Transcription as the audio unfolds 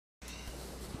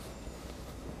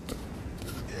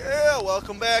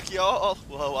welcome back, y'all.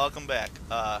 Well, welcome back.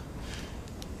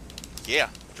 Yeah,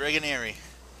 Dragonary.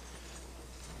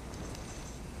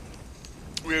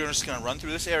 We're just gonna run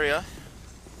through this area.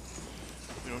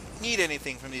 We don't need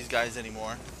anything from these guys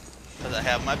anymore because I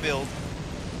have my build.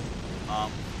 Um,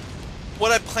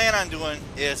 what I plan on doing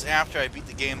is after I beat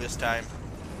the game this time,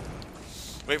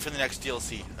 wait for the next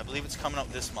DLC. I believe it's coming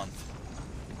out this month,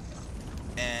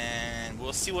 and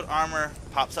we'll see what armor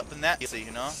pops up in that DLC.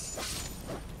 You know.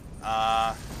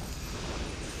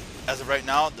 As of right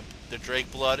now, the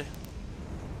Drake Blood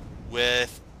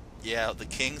with, yeah, the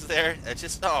Kings there, it's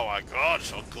just, oh my god,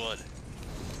 so good.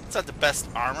 It's not the best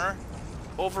armor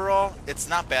overall. It's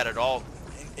not bad at all,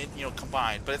 you know,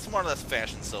 combined, but it's more or less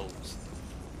fashion souls.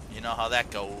 You know how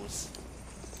that goes.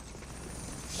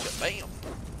 Bam.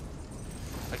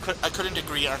 I couldn't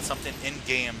agree on something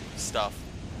in-game stuff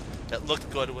that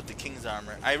looked good with the King's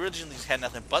armor. I originally just had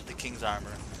nothing but the King's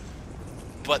armor,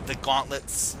 but the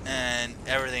gauntlets and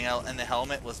everything else and the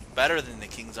helmet was better than the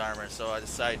King's armor, so I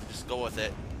decided to just go with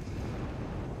it.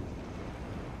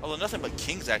 Although nothing but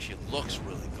King's actually looks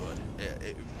really good.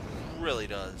 It really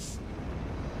does.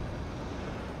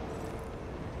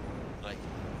 Like,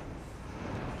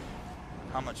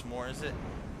 how much more is it?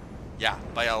 Yeah,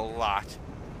 by a lot.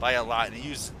 By a lot. And it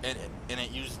used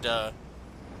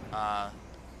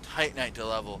Titanite to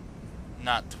level,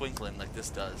 not Twinkling like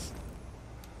this does.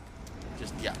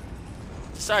 Just, yeah,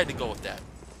 decided to go with that.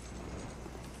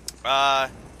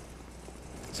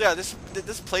 So yeah, this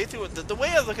playthrough, the way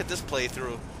I look at this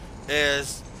playthrough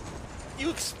is you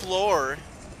explore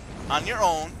on your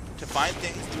own to find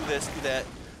things, do this, do that.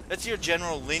 That's your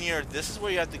general linear, this is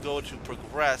where you have to go to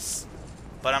progress,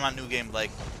 but I'm on New Game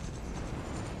like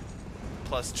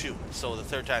 +2, so the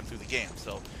third time through the game.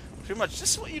 So pretty much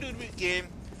this is what you do to beat the game.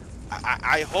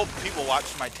 I hope people watch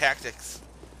my tactics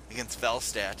against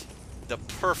Velstadt. The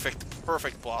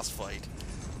perfect boss fight.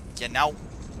 Yeah, now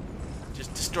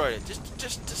just destroyed it.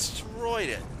 Just destroyed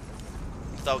it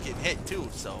without getting hit too.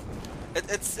 So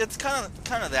it's kind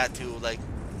of that too. Like,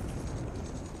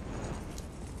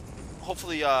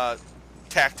 hopefully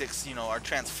tactics, you know, are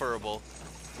transferable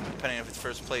depending if it's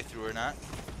first playthrough or not.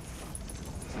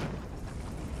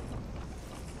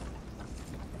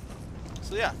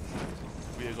 So yeah,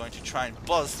 we are going to try and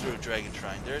buzz through Dragon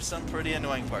Shrine. There's some pretty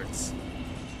annoying parts.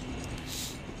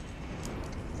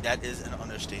 That is an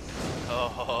understatement.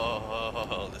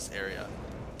 Oh, this area.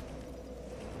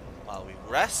 While we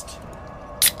rest.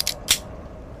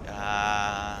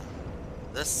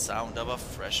 The sound of a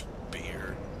fresh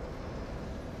beer.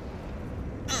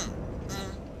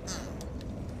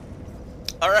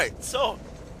 Alright, so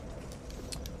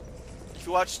if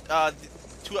you watched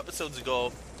 2 episodes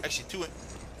ago, actually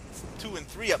 2 and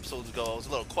 3 episodes ago, I was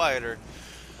a little quieter.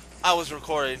 I was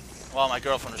recording while my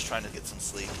girlfriend was trying to get some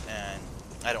sleep, and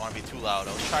I don't want to be too loud.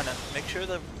 I was trying to make sure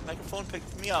the microphone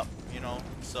picked me up, you know,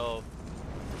 so.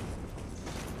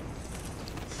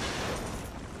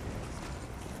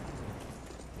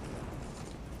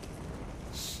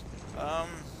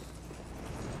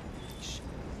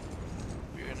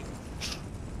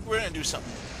 We're gonna do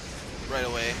something right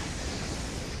away.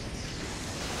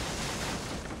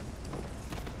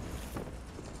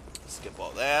 Skip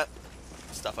all that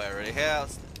stuff I already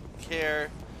have. Don't care.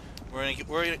 We're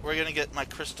gonna get my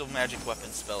crystal magic weapon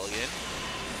spell again.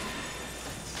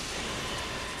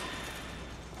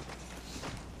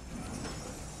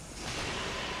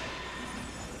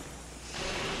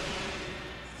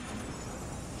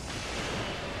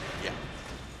 Yeah.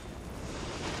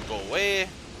 Go away.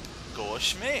 Go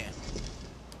shmee.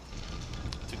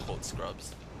 To quote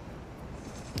Scrubs.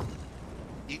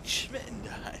 Eat Schmidt and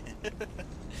die.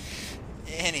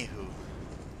 Anywho.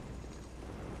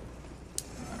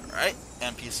 Alright,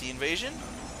 NPC invasion.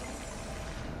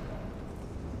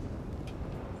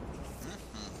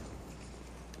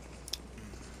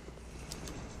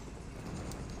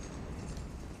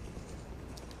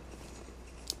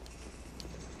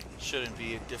 Shouldn't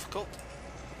be difficult.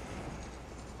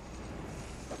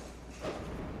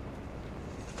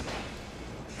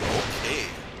 Okay.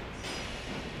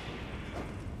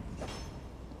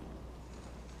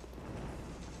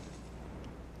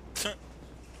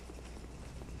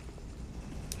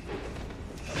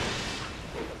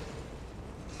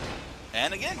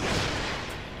 And again.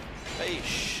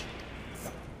 Eish.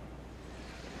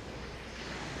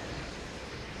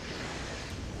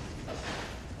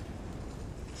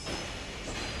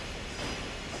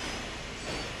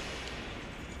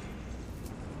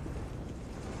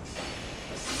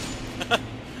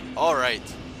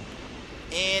 Alright.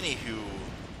 Anywho.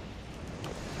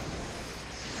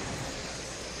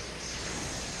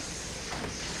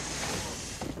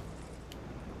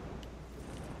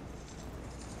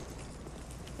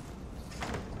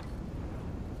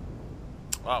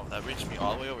 Wow, that reached me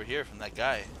all the way over here from that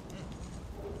guy.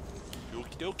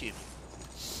 Okie dokie.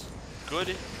 Good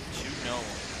to know.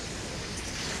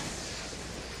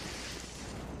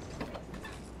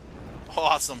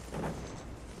 Awesome.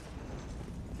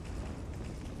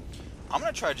 I'm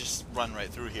gonna try to just run right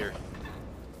through here.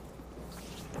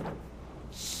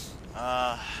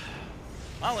 My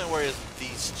only worry is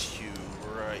these two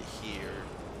right here.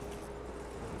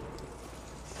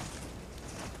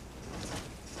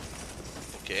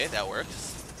 Okay, that works.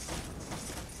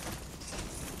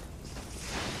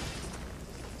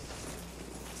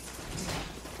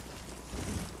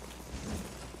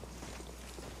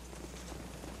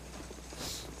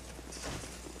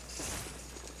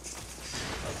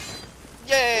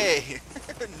 Yay!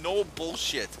 No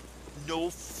bullshit. No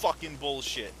fucking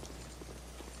bullshit.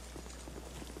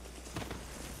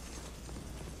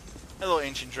 Hello,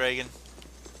 Ancient Dragon.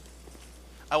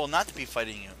 I will not be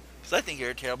fighting you, because I think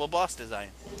you're a terrible boss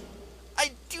design.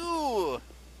 I do! I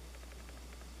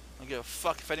don't give a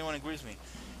fuck if anyone agrees with me.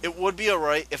 It would be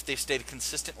alright if they stayed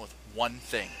consistent with one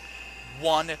thing.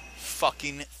 One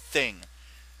fucking thing.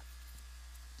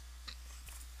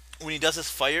 When he does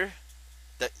his fire,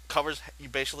 that covers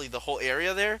basically the whole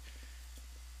area there,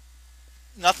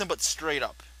 nothing but straight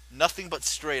up. Nothing but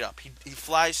straight up. He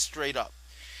flies straight up.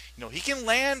 You know, he can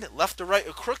land left or right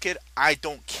or crooked. I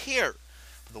don't care.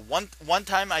 The one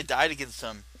time I died against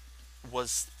him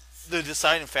was the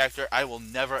deciding factor. I will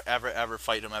never, ever, ever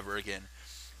fight him ever again.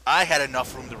 I had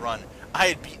enough room to run. I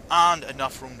had beyond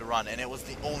enough room to run, and it was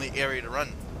the only area to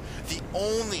run. The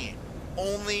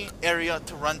only area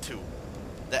to run to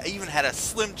that even had a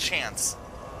slim chance.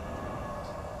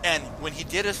 And when he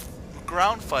did his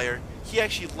ground fire, he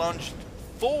actually lunged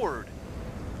forward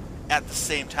at the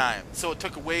same time. So it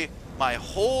took away my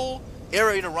whole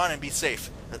area to run and be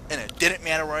safe. And it didn't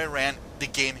matter where I ran, the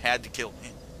game had to kill me.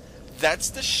 That's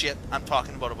the shit I'm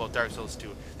talking about Dark Souls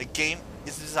 2. The game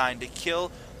is designed to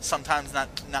kill. Sometimes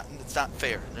it's not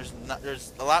fair.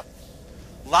 There's a lot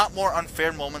more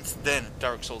unfair moments than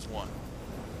Dark Souls 1.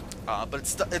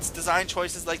 But it's design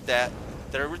choices like that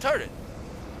are retarded.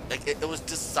 Like it was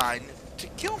designed to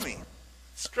kill me.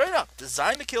 Straight up,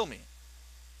 designed to kill me.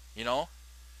 You know?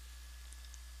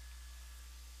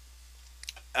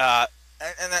 And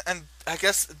I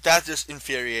guess that just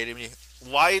infuriated me.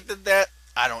 Why it did that?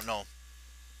 I don't know.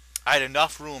 I had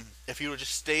enough room. If you would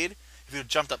just stayed, if you would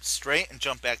jumped up straight and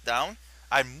jumped back down,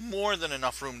 I had more than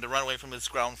enough room to run away from his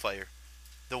ground fire.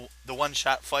 The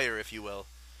one-shot fire, if you will.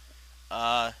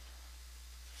 Well,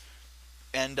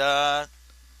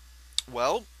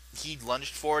 he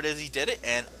lunged forward as he did it,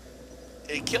 and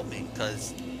it killed me,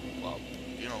 because, well,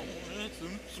 you know,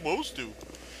 it's supposed to.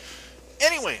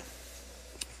 Anyway,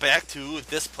 back to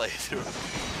this playthrough.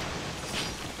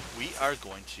 We are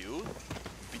going to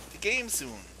beat the game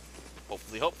soon.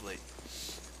 Hopefully.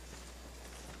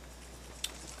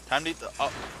 Time to eat the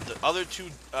other two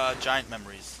giant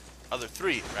memories. Other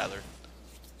three, rather.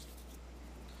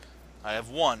 I have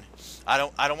one. I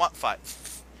don't want five.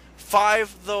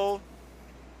 Five, though.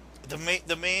 The main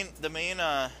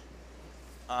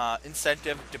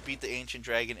incentive to beat the Ancient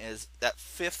Dragon is that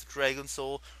 5th Dragon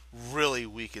Soul really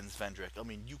weakens Vendrick. I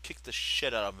mean, you kick the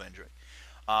shit out of Vendrick.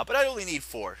 But I only need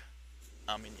 4.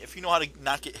 I mean, if you know how to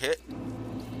not get hit,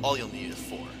 all you'll need is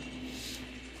 4.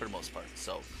 For the most part,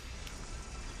 so.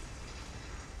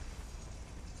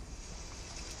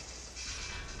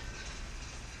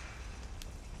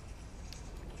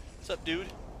 What's up, dude?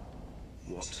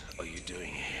 What are you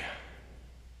doing here?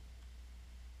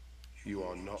 You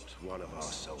are not one of our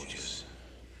soldiers.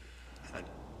 And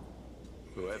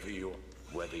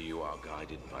whether you are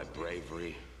guided by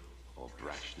bravery or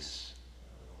brashness.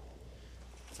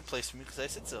 It's a place for me because I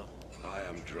said so. I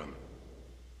am Drum.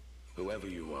 Whoever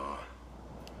you are,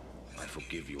 I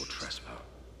forgive your trespass.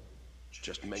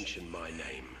 Just mention my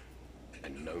name,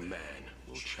 and no man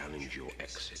will challenge your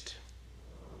exit.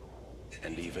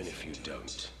 And even if you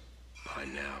don't, by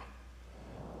now,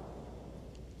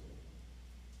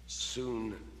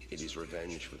 soon it is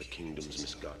revenge for the kingdom's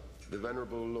misguided. The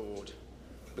venerable lord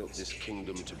built this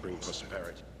kingdom to bring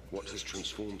prosperity. What has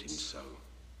transformed him so?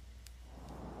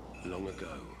 Long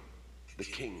ago, the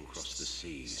king crossed the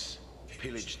seas,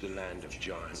 pillaged the land of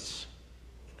giants,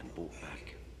 and brought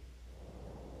back.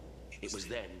 It was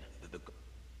then that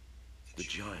the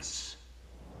giants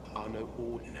are no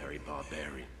ordinary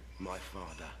barbarian. My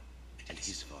father and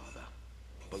his father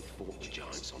both fought the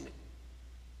giants on it.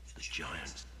 The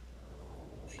giants,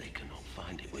 they cannot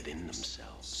find it within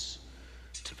themselves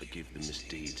to forgive the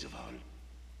misdeeds of our...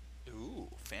 Ooh,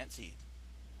 fancy.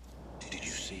 Did you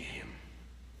see him?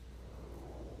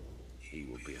 He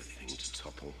will be a thing to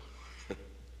topple.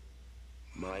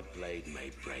 My blade may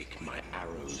break, my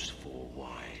arrows fall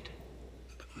wide,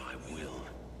 but my will,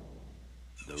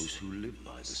 those who live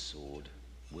by the sword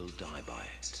will die by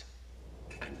it.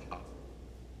 And up.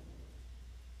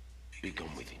 Be gone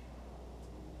with him.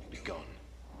 Be gone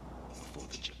before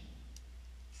the judge.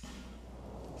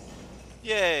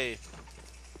 Yay!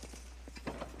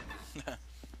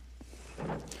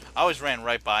 I always ran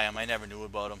right by him. I never knew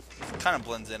about him. It kind of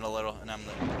blends in a little, and I'm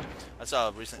like, I saw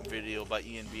a recent video by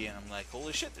Ian B, and I'm like,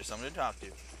 holy shit, there's someone to talk to.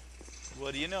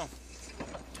 What do you know?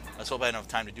 Let's hope I have enough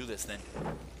time to do this then.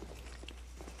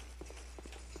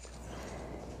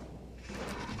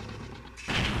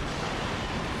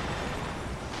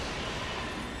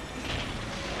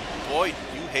 Boy,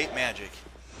 you hate magic.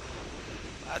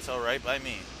 That's alright by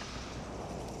me.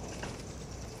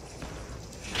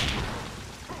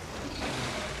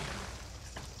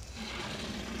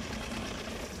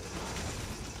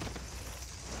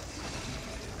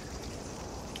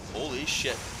 Holy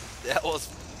shit. That was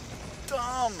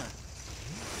dumb.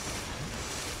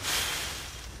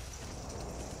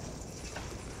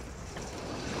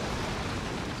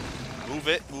 Move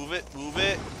it, move it, move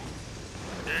it.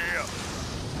 Yeah.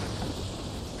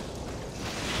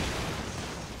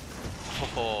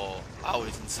 Oh,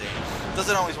 always insane.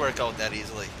 Doesn't always work out that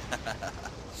easily.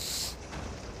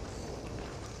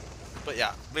 But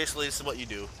yeah, basically this is what you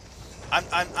do.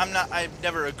 I've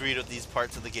never agreed with these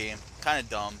parts of the game. Kind of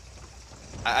dumb.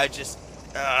 I just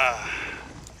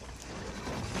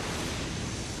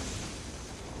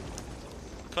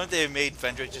couldn't they have made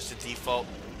Vendrick just a default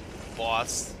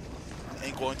boss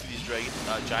and going through these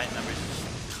giant numbers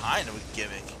is kind of a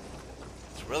gimmick.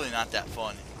 It's really not that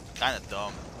fun. It's kind of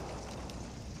dumb.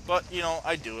 But, you know,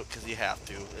 I do it because you have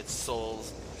to. It's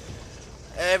Souls.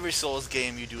 Every Souls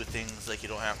game you do things like you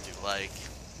don't have to. Like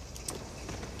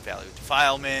Valley of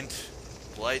Defilement,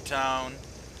 Blighttown,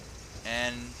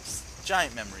 and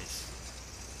Giant Memories.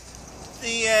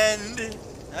 The end.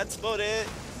 That's about it.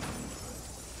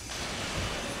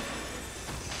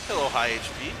 Hello, high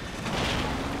HP.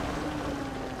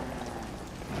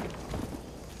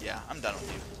 Yeah, I'm done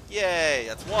with you. Yay,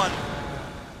 that's one.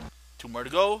 2 more to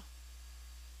go.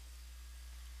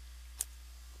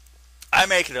 I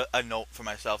make it a note for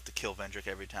myself to kill Vendrick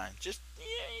every time. Just, yeah,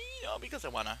 you know, because I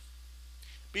wanna.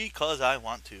 Because I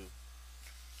want to.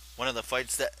 One of the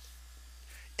fights that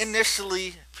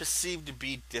initially perceived to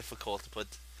be difficult, but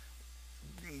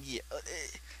yeah,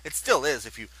 it still is.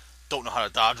 If you don't know how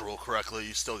to dodge roll correctly,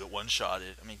 you still get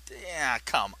one-shotted. I mean, yeah,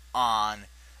 come on.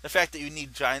 The fact that you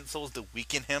need Giant Souls to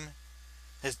weaken him,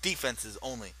 his defense is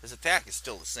only, his attack is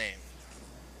still the same.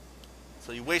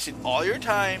 So you wasted all your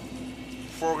time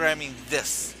programming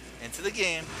this into the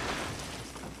game.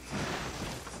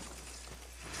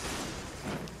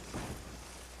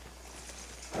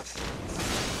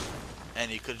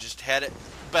 And you could have just had it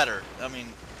better. I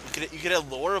mean, you could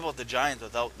have lore about the Giants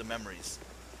without the memories.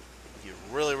 You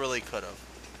really, really could have.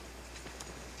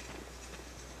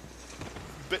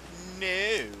 But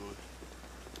no.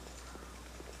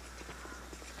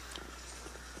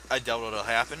 I doubt it'll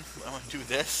happen. I'm gonna do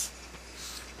this.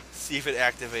 See if it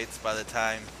activates by the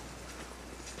time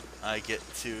I get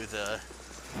to the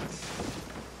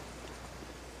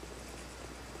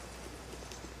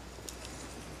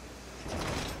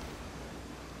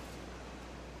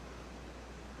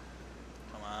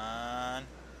come on.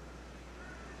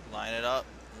 Line it up.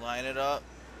 Line it up.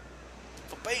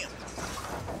 Bam!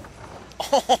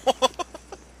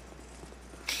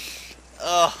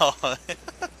 Oh.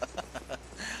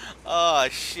 Oh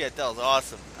shit, that was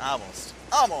awesome.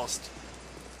 Almost.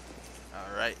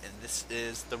 Alright, and this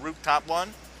is the rooftop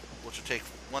one, which will take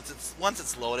once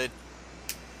it's loaded,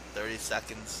 30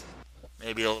 seconds.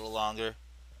 Maybe a little longer.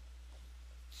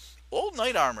 Old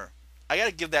Knight Armor. I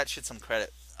gotta give that shit some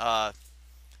credit. Not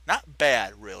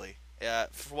bad really.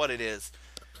 For what it is.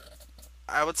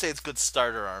 I would say it's good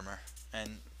starter armor.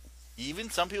 And even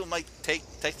some people might take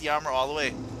the armor all the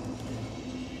way.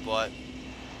 But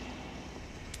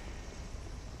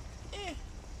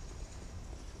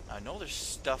I know there's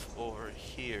stuff over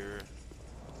here.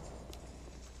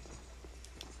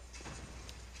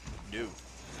 No.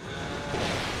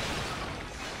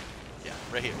 Yeah,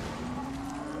 right here.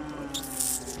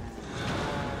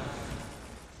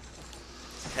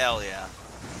 Hell yeah.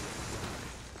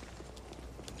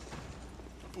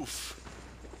 Oof.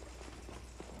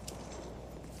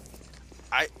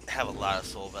 I have a lot of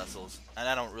soul vessels, and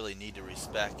I don't really need to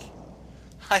respec.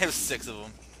 I have 6 of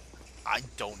them. I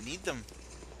don't need them.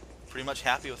 Pretty much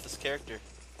happy with this character.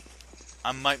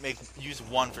 I might use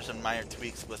one for some minor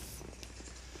tweaks with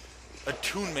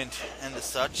attunement and the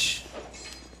such.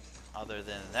 Other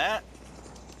than that,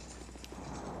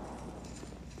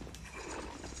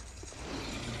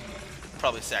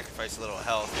 probably sacrifice a little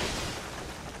health.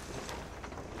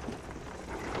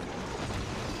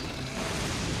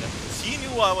 He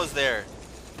knew I was there.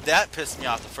 That pissed me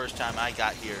off the first time I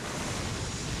got here.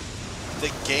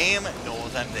 The game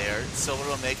knows I'm there, so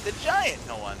it'll make the giant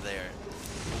know I'm there.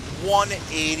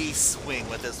 180 swing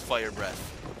with his fire breath.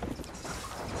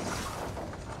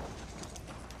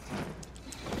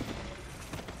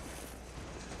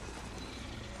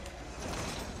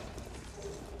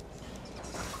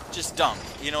 Just dumb.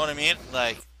 You know what I mean?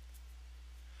 Like,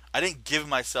 I didn't give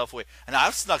myself away. And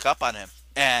I've snuck up on him,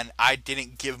 and I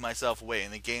didn't give myself away.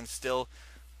 And the game still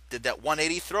did that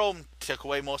 180 throw and took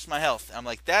away most of my health. I'm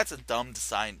like, that's a dumb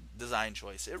design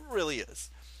choice. It really is.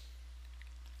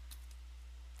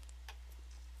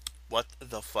 What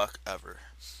the fuck ever.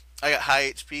 I got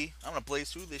high HP. I'm gonna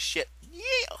blaze through this shit.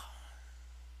 Yeah!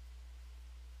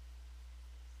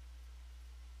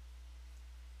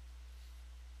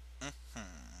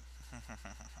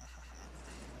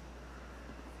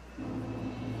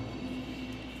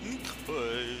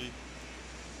 Okay.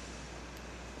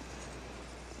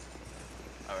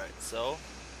 Alright, so.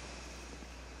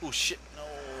 Oh shit, no.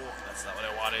 That's not what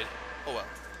I wanted. Oh well.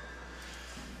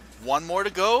 One more to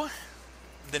go.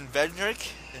 Then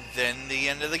Vendrick. And then the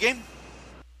end of the game.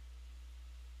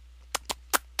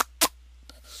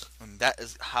 And that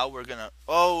is how we're gonna.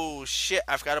 Oh shit,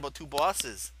 I forgot about two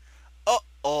bosses.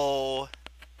 Uh-oh.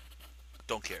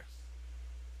 Don't care.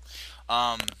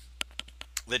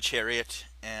 The Chariot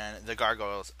and the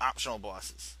Gargoyles, optional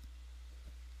bosses.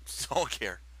 Don't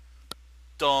care.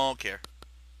 Don't care.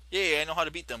 Yeah, I know how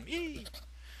to beat them. Yay!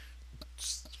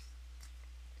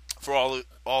 For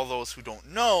all those who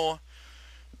don't know,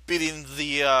 beating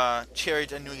the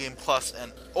Chariot and New Game Plus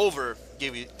and over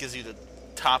gives you the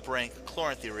top rank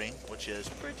Chloranthy ring, which is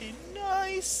pretty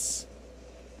nice.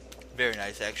 Very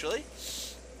nice, actually.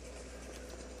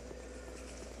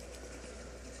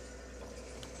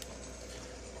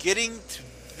 Getting to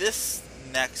this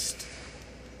next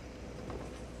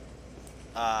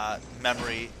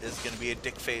memory is going to be a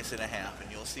dick face and a half,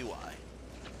 and you'll see why.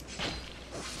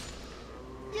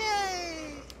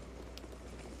 Yay!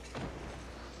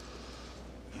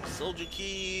 Soldier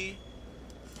key.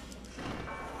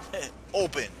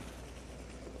 Open.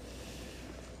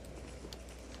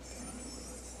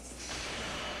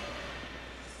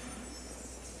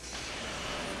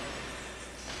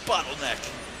 Bottleneck.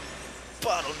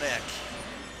 Bottleneck.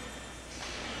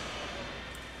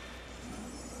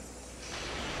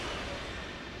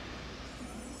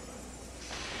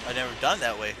 I've never done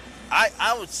that way. I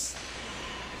thought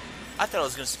I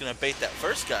was just gonna bait that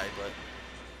first guy, but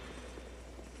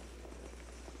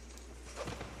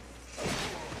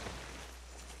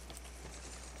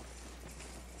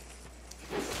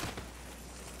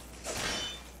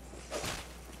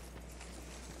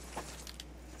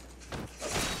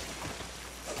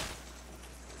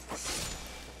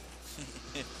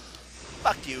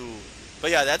fuck you.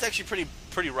 But yeah, that's actually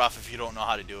pretty rough if you don't know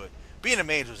how to do it. Being a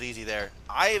mage was easy there.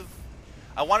 I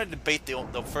wanted to bait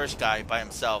the first guy by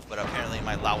himself, but apparently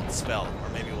my loud spell, or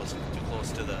maybe it was too close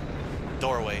to the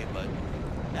doorway, but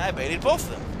I baited both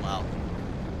of them. Wow.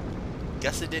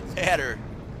 Guess it didn't matter.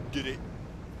 Did it?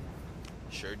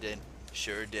 Sure did.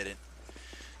 Sure didn't.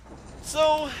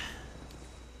 So,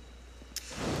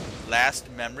 last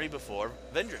memory before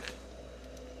Vendrick.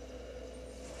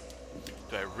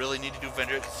 Do I really need to do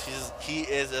Vendrick? He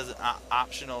is as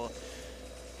optional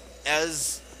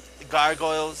as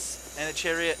Gargoyles and a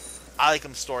Chariot. I like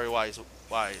him story-wise.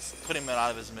 Put him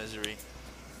out of his misery.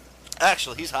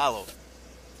 Actually, he's hollow.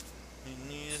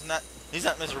 He's not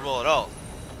miserable at all.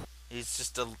 He's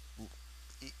just a...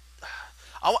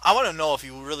 I want to know, if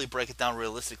you really break it down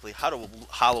realistically, how do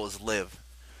hollows live?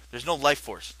 There's no life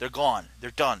force. They're gone. They're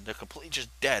done. They're completely just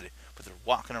dead. But they're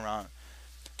walking around.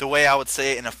 The way I would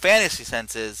say it in a fantasy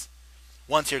sense is,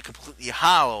 once you're completely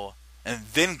hollow and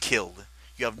then killed,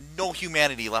 you have no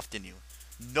humanity left in you.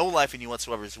 No life in you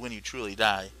whatsoever is when you truly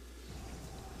die.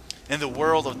 In the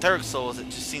world of Dark Souls, it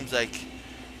just seems like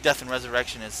death and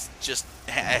resurrection is just...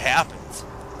 it happens.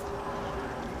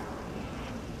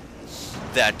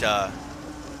 That,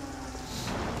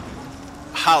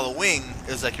 Halloween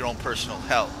is like your own personal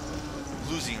hell.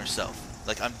 Losing yourself.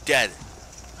 Like, I'm dead.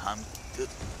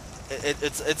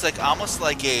 It's like almost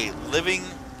like a living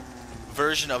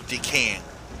version of decaying.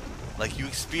 Like, you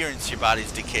experience your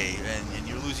body's decay, and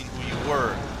you're losing who you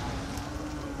were.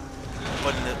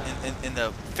 But in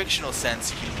the fictional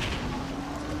sense,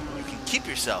 you can keep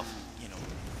yourself, you know,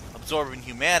 absorbing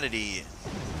humanity,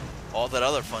 all that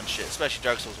other fun shit. Especially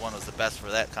Dark Souls 1 was the best for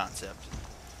that concept.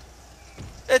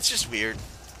 It's just weird.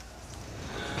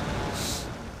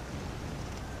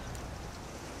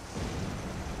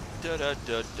 Da, da,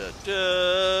 da, da,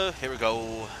 da. Here we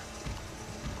go.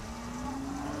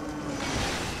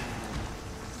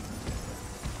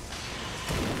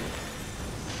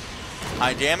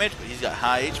 High damage, but he's got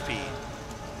high HP.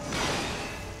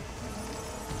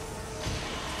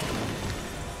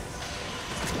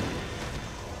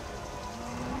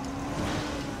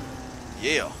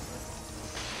 Yeah.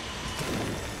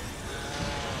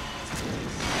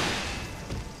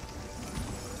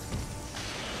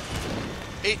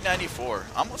 894,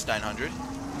 almost 900.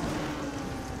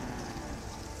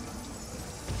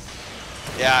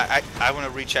 Yeah, I want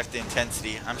to recheck the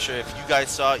intensity. I'm sure if you guys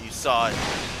saw it, you saw it.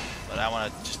 But I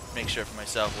want to just make sure for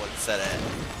myself what it's set at.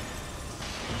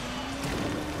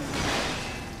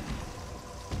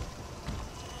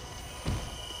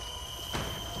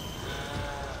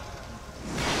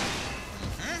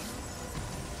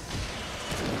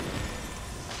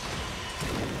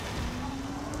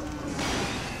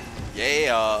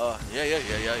 Yeah.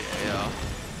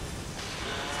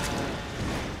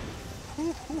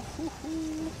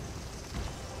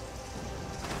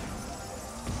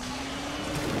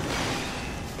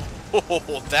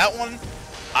 Oh, that one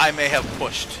I may have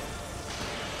pushed.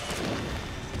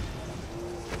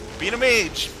 Being a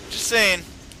mage, just saying.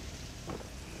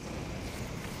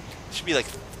 Should be like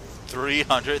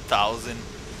 300,000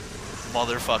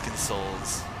 motherfucking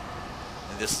souls.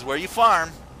 And this is where you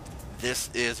farm. This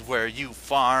is where you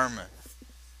farm.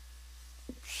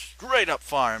 Straight up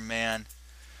farm, man.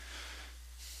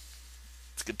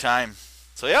 It's a good time.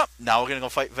 So, yep, now we're going to go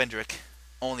fight Vendrick.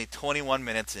 Only 21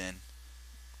 minutes in.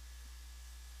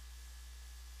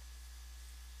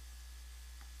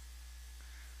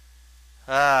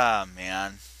 Ah,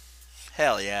 man.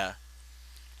 Hell yeah.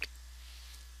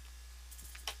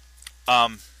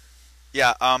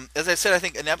 As I said, I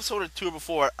think an episode or two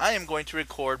before, I am going to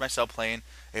record myself playing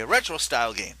a retro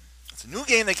style game. It's a new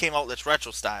game that came out that's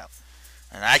retro style,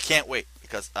 and I can't wait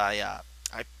because I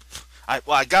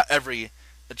got every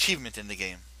achievement in the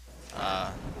game.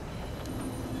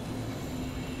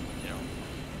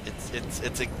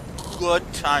 It's a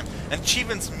good time, and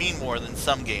achievements mean more than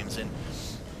some games. And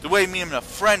the way me and a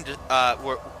friend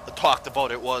talked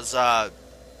about it was,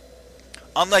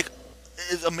 unlike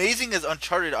as amazing as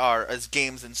Uncharted are as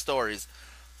games and stories,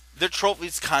 their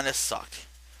trophies kind of sucked.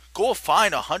 Go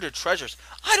find 100 treasures.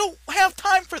 I don't have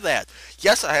time for that.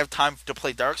 Yes, I have time to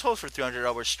play Dark Souls for 300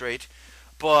 hours straight,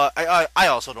 but I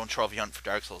also don't trophy hunt for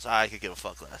Dark Souls. I could give a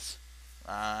fuck less.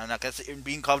 I'm not going to say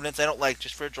being Covenants I don't like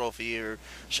just for a trophy or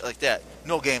shit like that.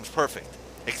 No game's perfect,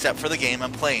 except for the game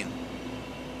I'm playing.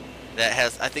 That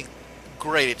has, I think,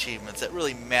 great achievements that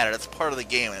really matter. That's part of the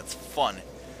game and it's fun.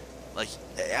 Like,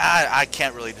 I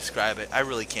can't really describe it. I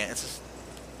really can't. It's just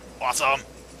awesome.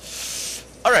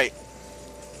 Alright.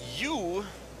 You,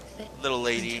 little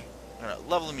lady, are going to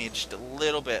level me just a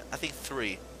little bit. I think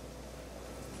 3.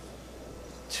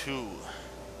 2.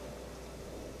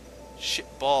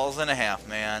 Shit balls and a half,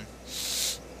 man.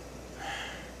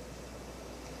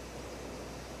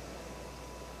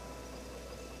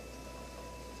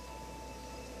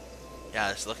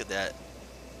 Yeah, just look at that.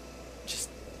 Just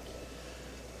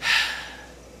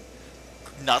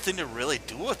nothing to really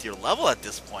do with your level at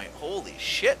this point. Holy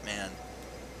shit, man.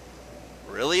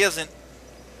 Really isn't.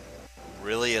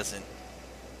 Really isn't.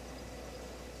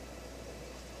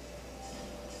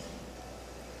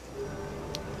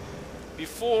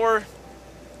 Before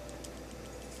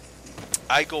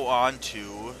I go on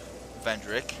to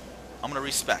Vendrick, I'm gonna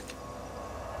respec.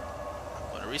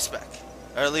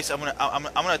 Or at least I'm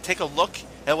gonna take a look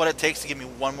at what it takes to give me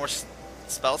one more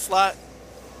spell slot.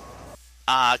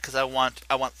 Because I want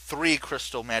 3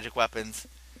 crystal magic weapons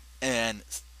and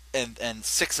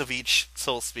 6 of each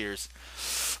soul spears.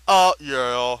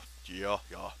 Yeah.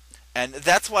 And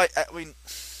that's why, I mean,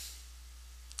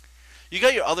 you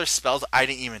got your other spells I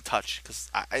didn't even touch because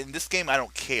in this game I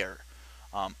don't care.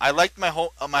 I liked my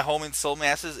homing soul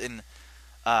masses in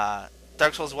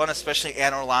Dark Souls 1, especially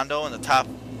Anne Orlando and the top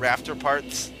rafter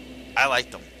parts. I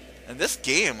liked them. In this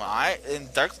game,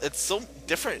 it's so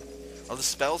different of the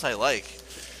spells I like.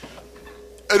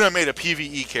 And I made a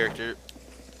PvE character,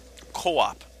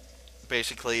 co-op,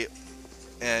 basically,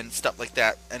 and stuff like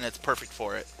that, and it's perfect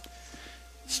for it.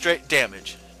 Straight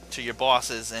damage to your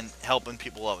bosses and helping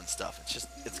people out and stuff.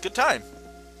 It's a good time.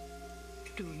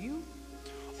 Do you?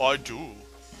 I do.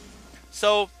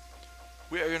 So,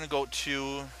 we are going to go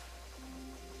to...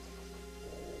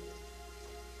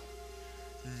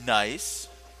 Nice.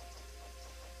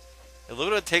 And look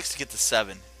at what it takes to get to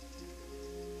 7.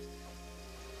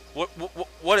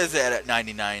 What is that at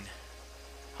 99?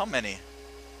 How many?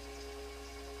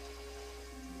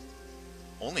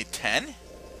 Only 10?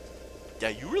 Yeah,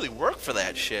 you really work for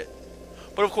that shit.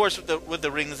 But of course, with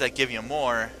the rings that give you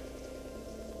more.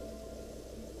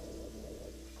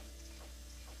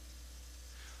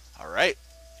 All right,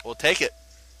 we'll take it.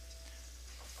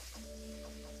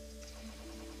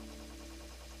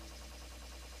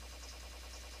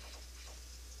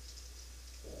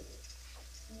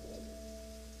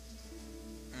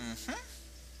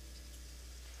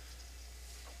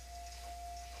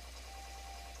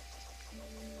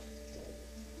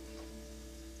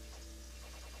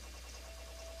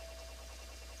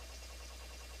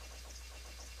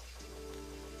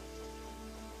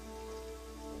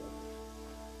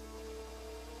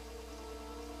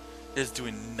 Is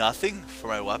doing nothing for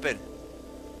my weapon.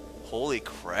 Holy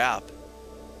crap.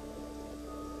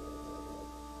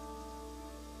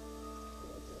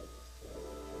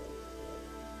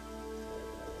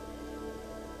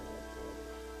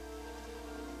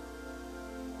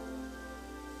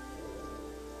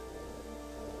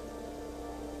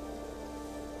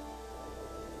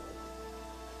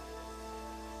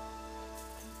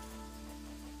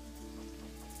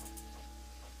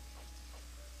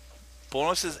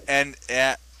 Bonuses end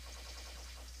at,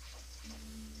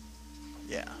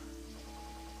 yeah,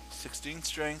 16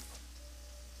 strength.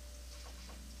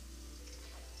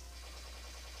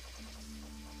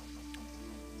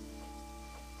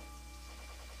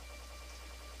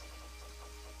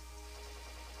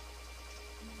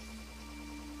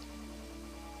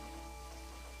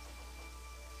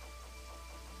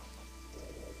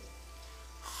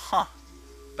 Huh.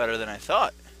 Better than I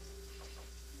thought.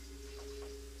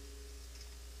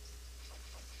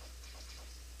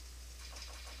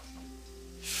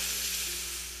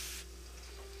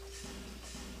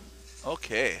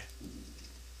 Okay.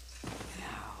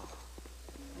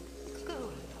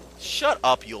 Shut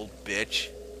up, you old bitch.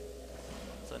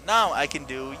 So now I can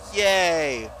do,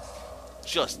 yay!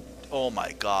 Just, oh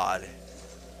my god.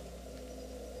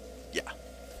 Yeah.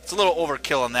 It's a little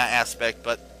overkill on that aspect,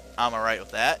 but I'm alright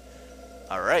with that.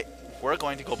 Alright, we're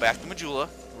going to go back to Majula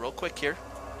real quick here.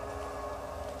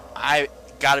 I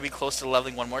gotta be close to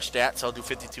leveling one more stat, so I'll do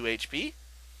 52 HP.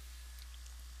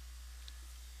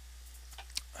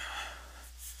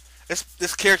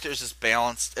 This character is just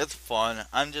balanced. It's fun.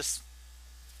 I'm just...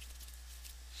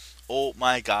 Oh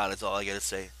my god, is all I gotta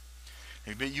say.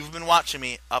 You've been watching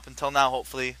me up until now,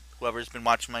 hopefully. Whoever's been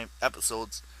watching my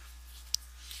episodes.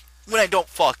 When I don't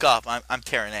fuck up, I'm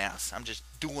tearing ass. I'm just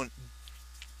doing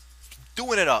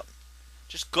it up.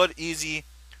 Just good, easy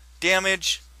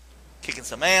damage. Kicking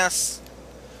some ass.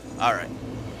 Alright.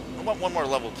 I want one more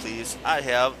level, please. I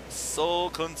have soul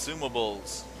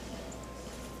consumables.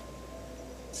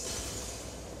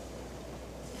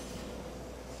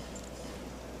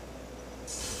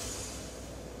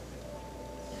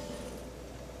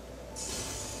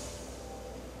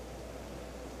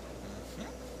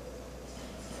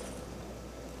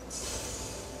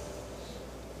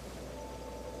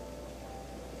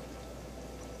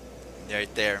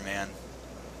 Right there, man.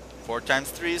 4 times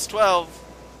 3 is 12.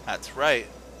 That's right.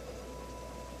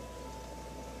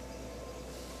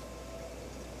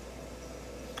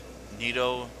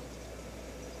 Nito.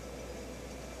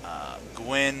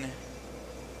 Gwyn.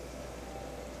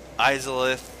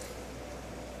 Izalith.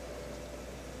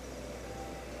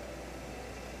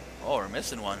 Oh, we're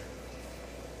missing one.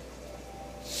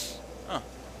 Huh.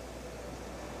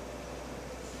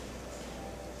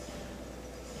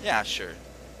 Yeah, sure.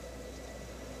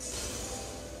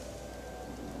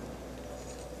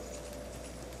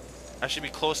 I should be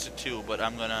close to 2, but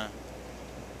I'm gonna...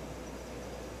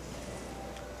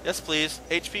 Yes, please.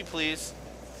 HP, please.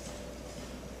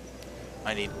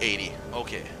 I need 80.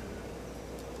 Okay.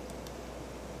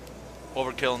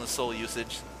 Overkill in the soul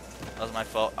usage. That was my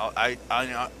fault. I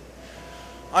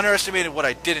underestimated what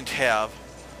I didn't have.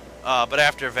 But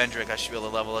after Vendrick, I should be able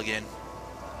to level again.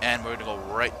 And we're gonna go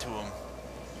right to him.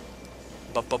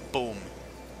 Ba-ba-boom.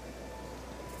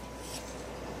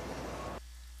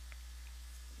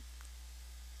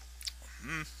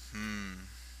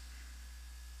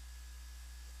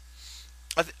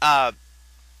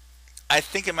 I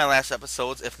think in my last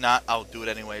episodes, if not, I'll do it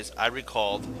anyways. I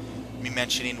recalled me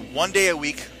mentioning 1 day a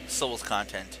week Souls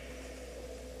content.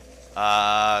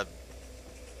 And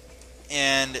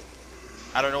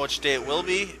I don't know which day it will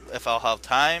be, if I'll have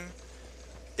time.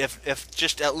 If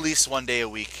just at least 1 day a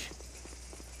week,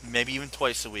 maybe even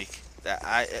twice a week. That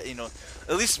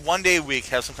at least 1 day a week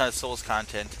have some kind of Souls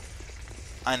content.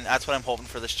 And that's what I'm hoping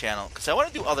for this channel, because I want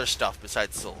to do other stuff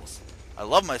besides Souls. I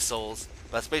love my Souls,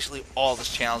 but that's basically all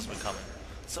this channel's becoming.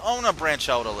 So I'm gonna branch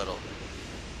out a little.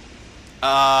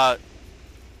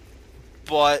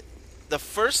 But the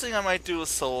first thing I might do with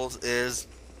Souls is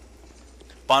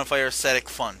bonfire aesthetic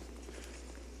fun.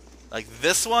 Like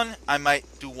this one, I might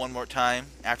do one more time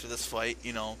after this fight.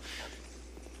 You know,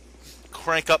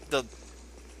 crank up the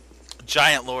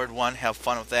Giant Lord one, have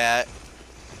fun with that.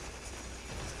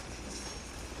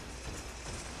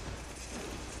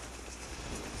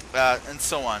 And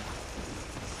so on.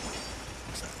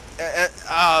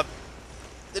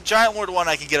 The Giant Lord one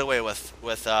I can get away with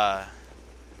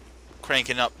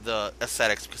cranking up the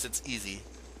aesthetics because it's easy.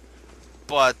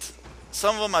 But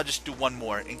some of them I'll just do one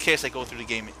more in case I go through the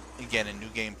game again in New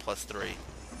Game Plus 3.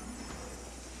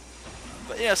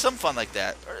 But yeah, some fun like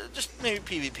that. Or just maybe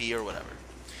PvP or whatever.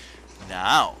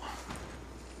 Now.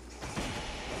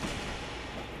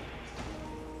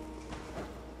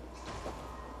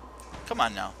 Come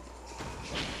on now.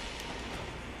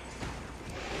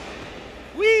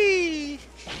 Whee!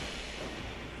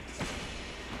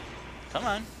 Come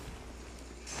on.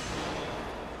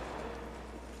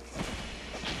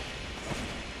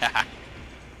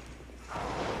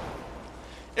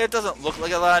 It doesn't look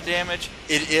like a lot of damage.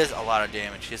 It is a lot of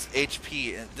damage. His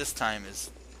HP at this time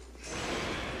is...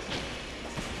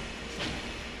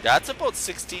 That's about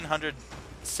 1,600,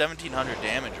 1,700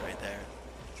 damage right there.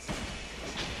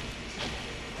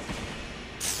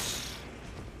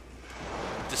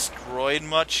 Destroyed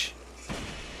much?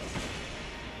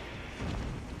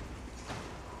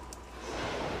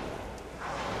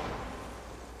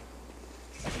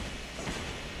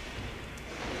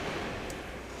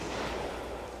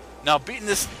 Now, beating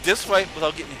this fight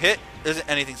without getting hit isn't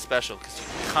anything special, because you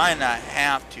kind of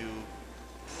have to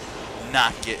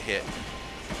not get hit.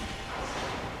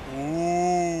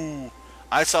 Ooh.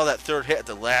 I saw that third hit at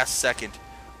the last second.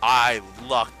 I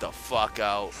lucked the fuck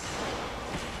out.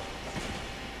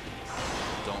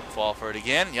 Don't fall for it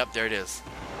again. Yep, there it is.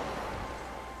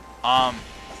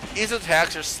 His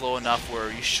attacks are slow enough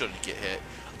where you shouldn't get hit.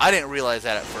 I didn't realize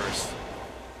that at first.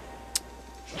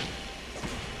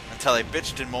 Until I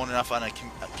bitched and moaned enough on a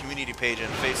community page on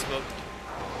Facebook,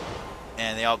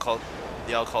 and they all called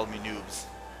me noobs,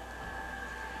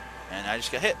 and I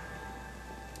just got hit.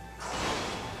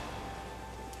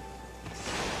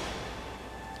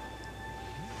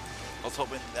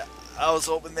 I was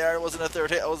hoping there wasn't a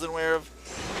third hit I wasn't aware of.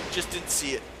 Just didn't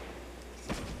see it.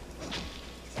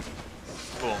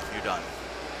 Boom, you're done.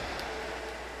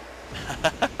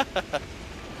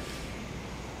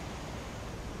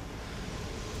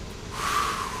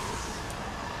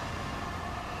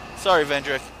 Sorry,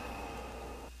 Vendrick.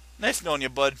 Nice knowing you,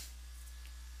 bud.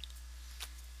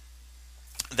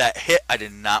 That hit I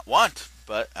did not want,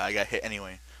 but I got hit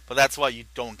anyway. But that's why you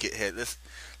don't get hit.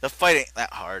 The fight ain't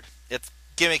that hard. It's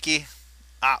gimmicky,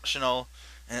 optional,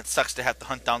 and it sucks to have to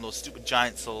hunt down those stupid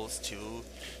giant souls to,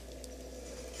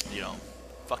 you know,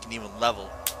 fucking even level.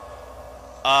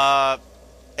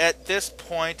 At this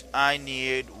point, I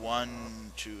need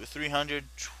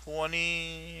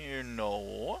 320 or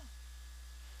no.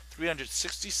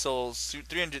 360 souls,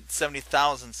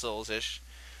 370,000 souls-ish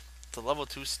to level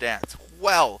 2 stats.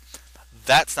 Well,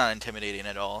 that's not intimidating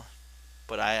at all.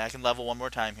 But I can level one more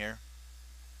time here.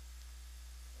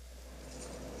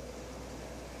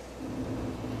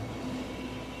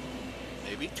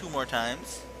 Maybe 2 more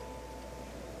times.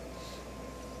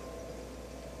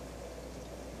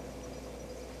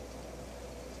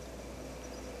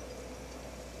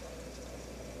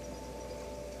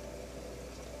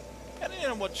 Depending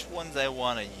on which ones I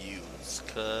want to use,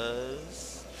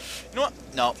 cause you know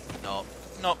what? Nope.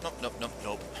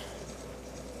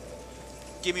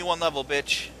 Give me 1 level,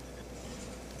 bitch.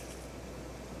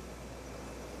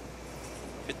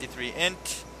 53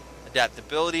 int,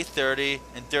 adaptability 30,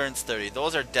 endurance 30.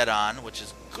 Those are dead on, which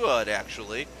is good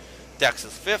actually. Dex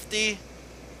is 50.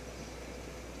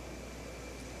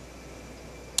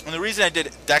 And the reason I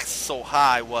did Dex so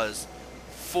high was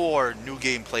for new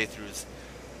game playthroughs.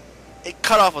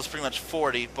 Cutoff was pretty much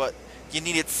 40, but you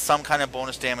needed some kind of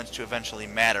bonus damage to eventually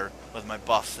matter with my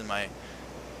buffs and my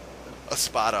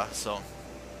Espada, so.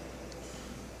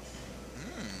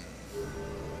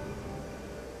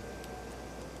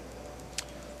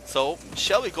 So,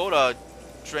 shall we go to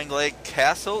Drangleic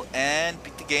Castle and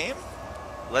beat the game?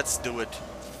 Let's do it.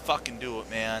 Fucking do it,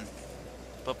 man.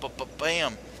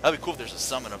 Bam. That'd be cool if there's a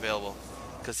summon available.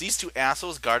 Because these 2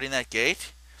 assholes guarding that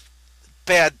gate,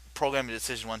 bad programming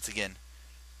decision once again.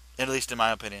 At least in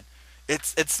my opinion.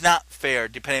 It's not fair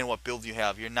depending on what build you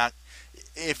have. You're not,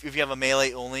 if you have a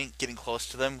melee only, getting close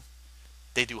to them,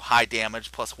 they do high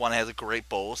damage, plus one has a great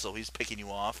bow, so he's picking you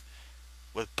off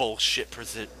with bullshit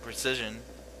precision.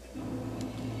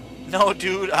 No,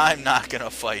 dude, I'm not gonna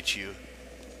fight you.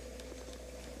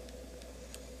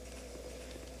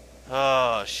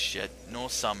 Oh, shit. No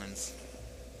summons.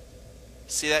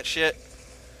 See that shit?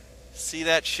 See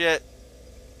that shit?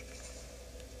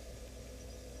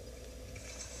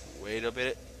 Wait a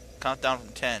bit. Count down from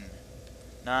 10.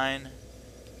 9,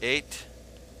 8,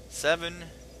 7,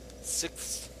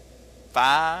 6,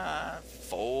 5,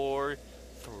 4,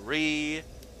 3,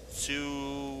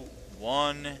 2,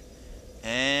 1,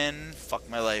 and fuck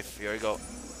my life. Here we go.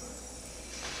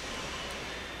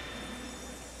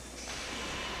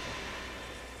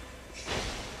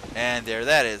 And there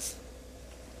that is.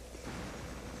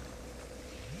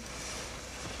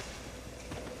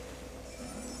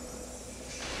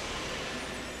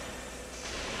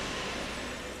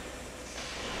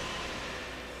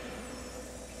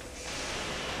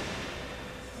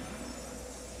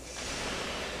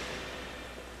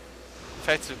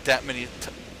 The fact that that many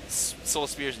soul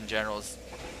spears in general is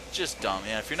just dumb.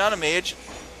 Yeah, if you're not a mage,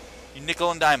 you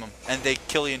nickel and dime them, and they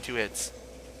kill you in 2 hits.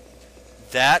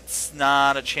 That's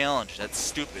not a challenge. That's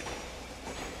stupid.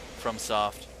 From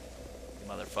Soft,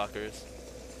 motherfuckers.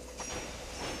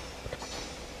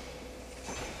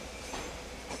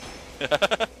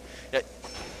 Yeah,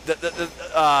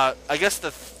 I guess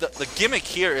the gimmick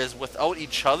here is without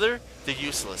each other, they're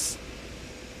useless.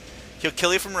 He'll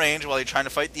kill you from range while you're trying to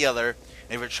fight the other.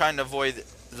 And if you're trying to avoid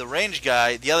the range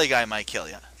guy, the other guy might kill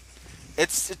you.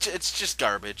 It's just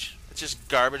garbage. It's just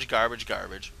garbage.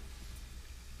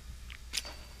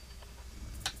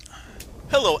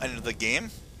 Hello, end of the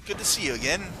game. Good to see you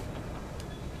again.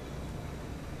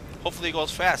 Hopefully it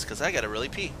goes fast, because I gotta really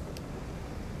pee.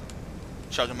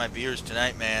 Chugging my beers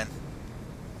tonight, man.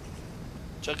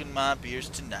 Chugging my beers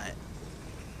tonight.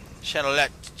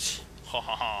 Shadowlet. Ha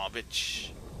ha ha,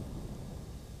 bitch.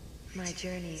 My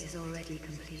journey is already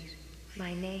complete.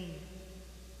 My name.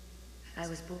 I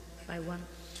was born by one.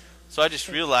 So I just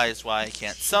realized why I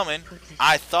can't summon.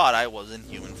 I thought I was in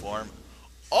human form.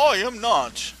 I am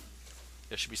not.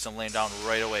 There should be some laying down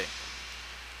right away.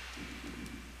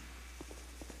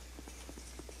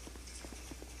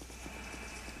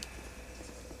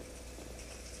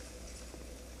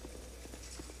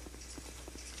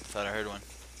 Thought I heard one.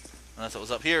 Unless it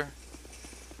was up here.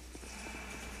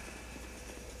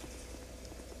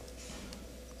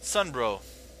 Sunbro.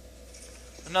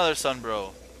 Another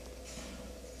Sunbro.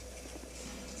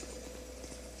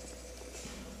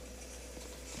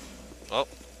 Well,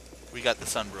 we got the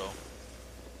Sunbro.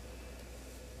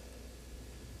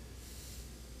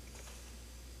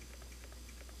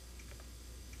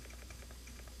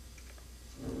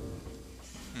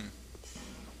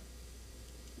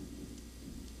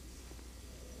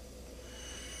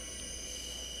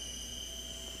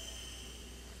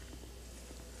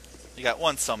 You got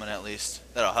one summon at least.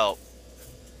 That'll help.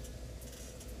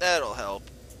 That'll help.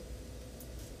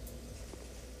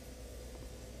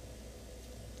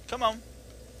 Come on.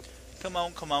 Come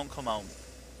on, come on, come on.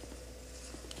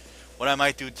 What I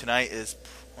might do tonight is,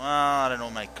 well, I don't know,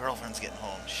 my girlfriend's getting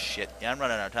home. Shit. Yeah, I'm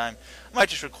running out of time. I might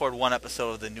just record one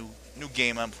episode of the new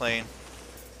game I'm playing.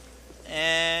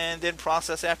 And then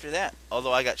process after that.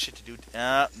 Although I got shit to do.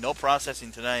 No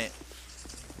processing tonight.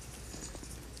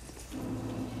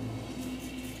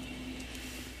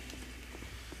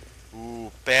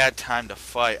 Ooh, bad time to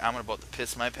fight. I'm about to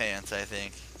piss my pants, I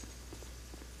think.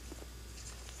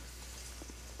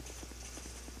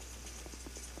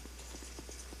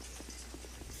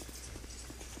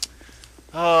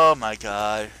 Oh my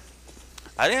god.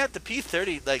 I didn't have to pee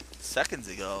 30 seconds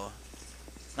ago.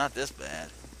 Not this bad.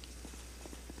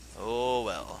 Oh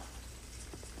well.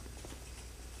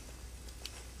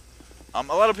 A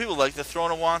lot of people like the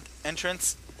Throne of Want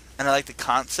entrance, and I like the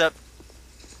concept,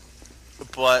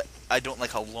 but I don't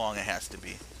like how long it has to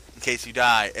be. In case you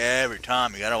die every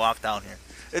time you gotta walk down here.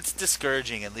 It's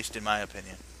discouraging, at least in my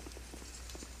opinion.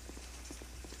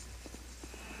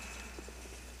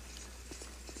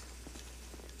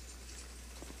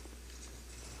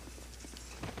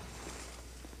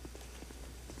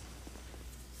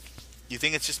 You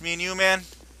think it's just me and you, man?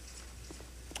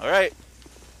 Alright.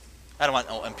 I don't want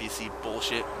no NPC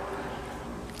bullshit.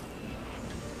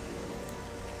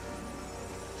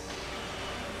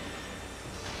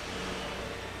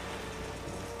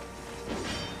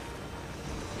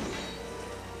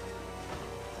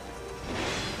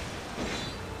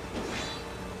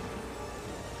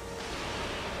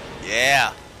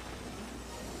 Yeah.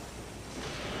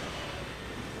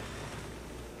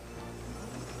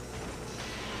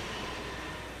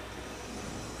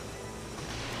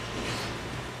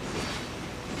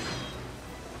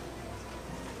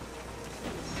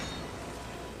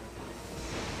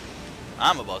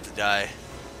 I'm about to die.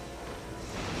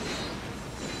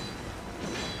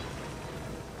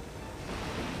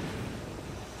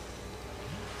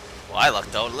 Well, I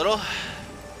lucked out a little.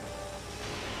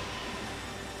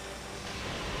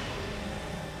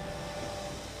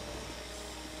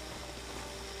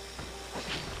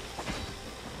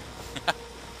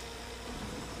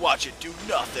 do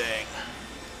nothing.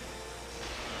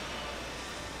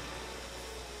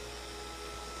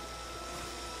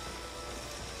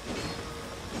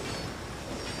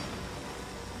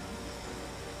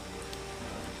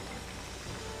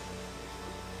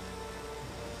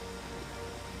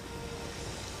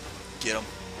 Get him.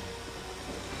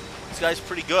 This guy's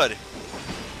pretty good.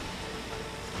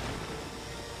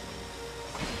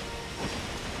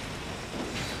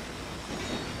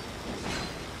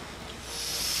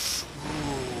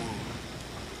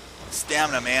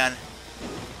 Stamina, man.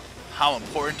 How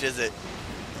important is it?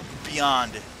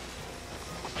 Beyond.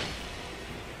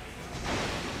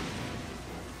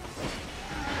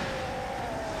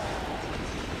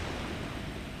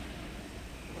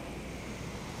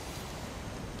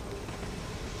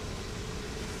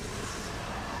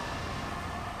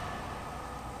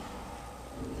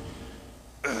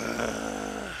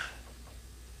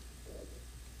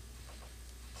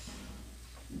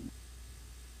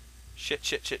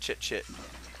 Shit.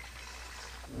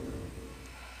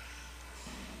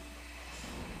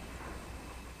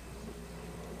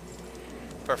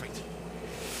 Perfect.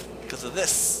 Because of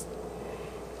this.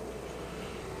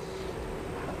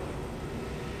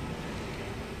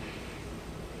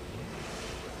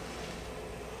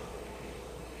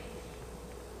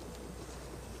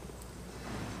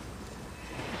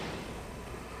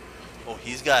 Oh,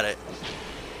 he's got it.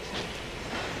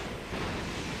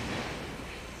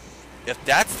 If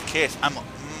that's the case,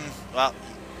 well,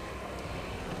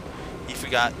 he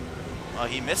forgot. Oh,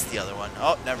 he missed the other one.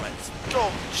 Oh, never mind.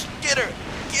 Go, just get her,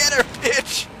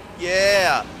 bitch.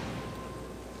 Yeah.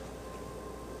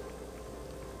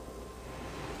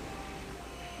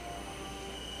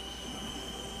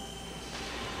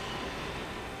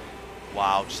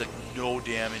 Wow, just like no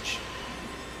damage.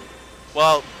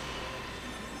 Well,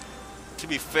 to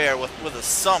be fair, with a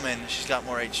summon, she's got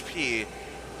more HP.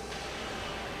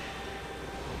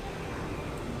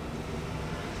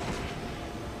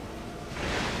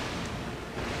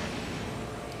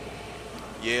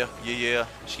 Yeah.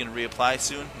 Is she gonna reapply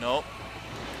soon? Nope.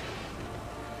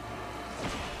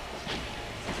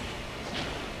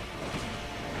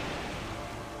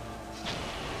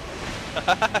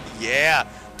 Yeah.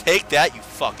 Take that, you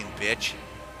fucking bitch.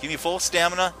 Give me full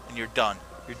stamina, and you're done.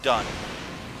 You're done.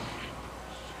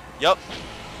 Yup.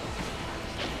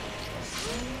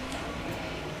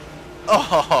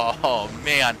 Oh,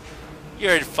 man.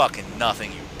 You're fucking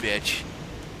nothing, you bitch.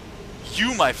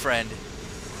 You, my friend.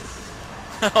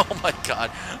 Oh my god.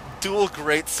 Dual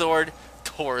greatsword,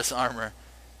 Taurus armor.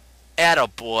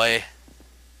 Attaboy.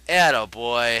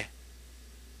 Attaboy.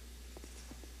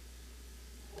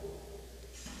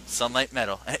 Sunlight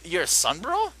metal. You're a sun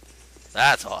bro?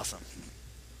 That's awesome.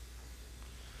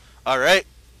 Alright.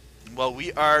 Well,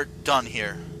 we are done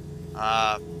here.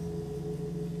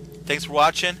 Thanks for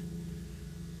watching.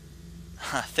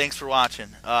 Thanks for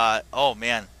watching. Oh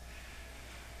man.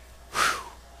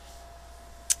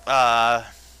 I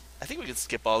think we can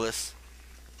skip all this.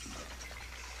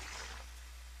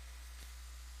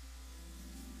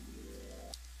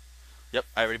 Yep,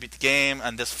 I already beat the game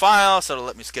on this file, so it'll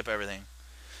let me skip everything.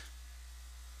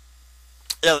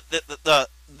 Yeah,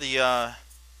 the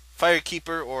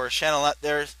Firekeeper or Channelet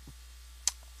there,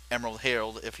 Emerald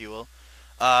Herald, if you will,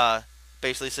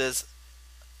 basically says,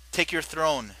 take your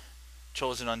throne,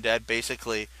 chosen undead,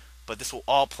 basically, but this will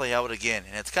all play out again.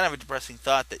 And it's kind of a depressing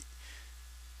thought that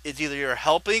it's either you're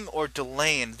helping or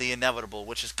delaying the inevitable,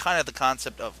 which is kind of the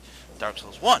concept of Dark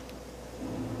Souls 1.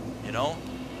 You know?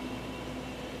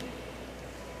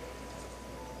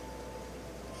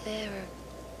 There.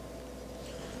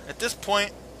 At this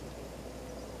point,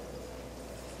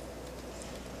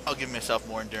 I'll give myself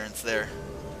more endurance there.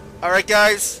 Alright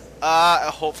guys,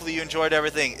 hopefully you enjoyed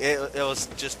everything. It was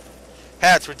just,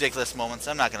 had its ridiculous moments,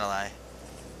 I'm not gonna lie.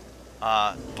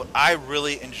 But I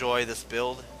really enjoy this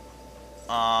build.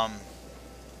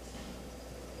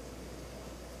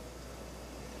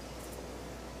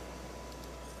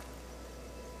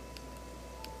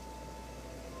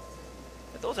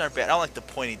 Those aren't bad. I don't like the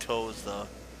pointy toes though.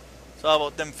 It's all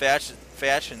about them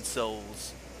fashion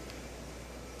souls.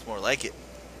 It's more like it.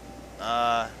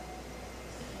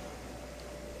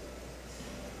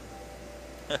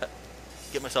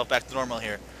 Get myself back to normal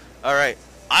here. Alright.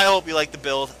 I hope you like the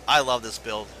build. I love this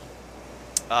build.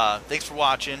 Thanks for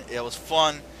watching. It was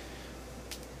fun.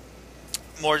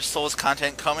 More Souls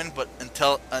content coming, but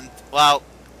well,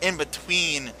 in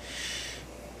between,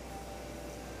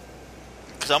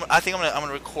 because I think I'm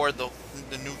gonna record the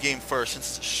new game first.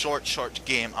 Since it's a short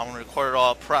game, I'm gonna record it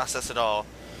all, process it all,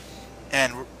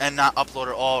 and not upload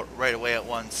it all right away at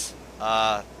once.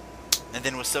 And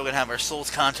then we're still gonna have our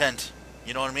Souls content.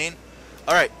 You know what I mean?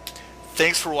 Alright,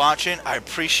 thanks for watching. I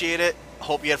appreciate it.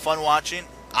 Hope you had fun watching.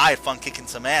 I had fun kicking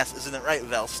some ass. Isn't it right,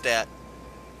 Valstat?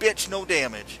 Bitch, no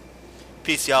damage.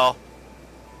 Peace, y'all.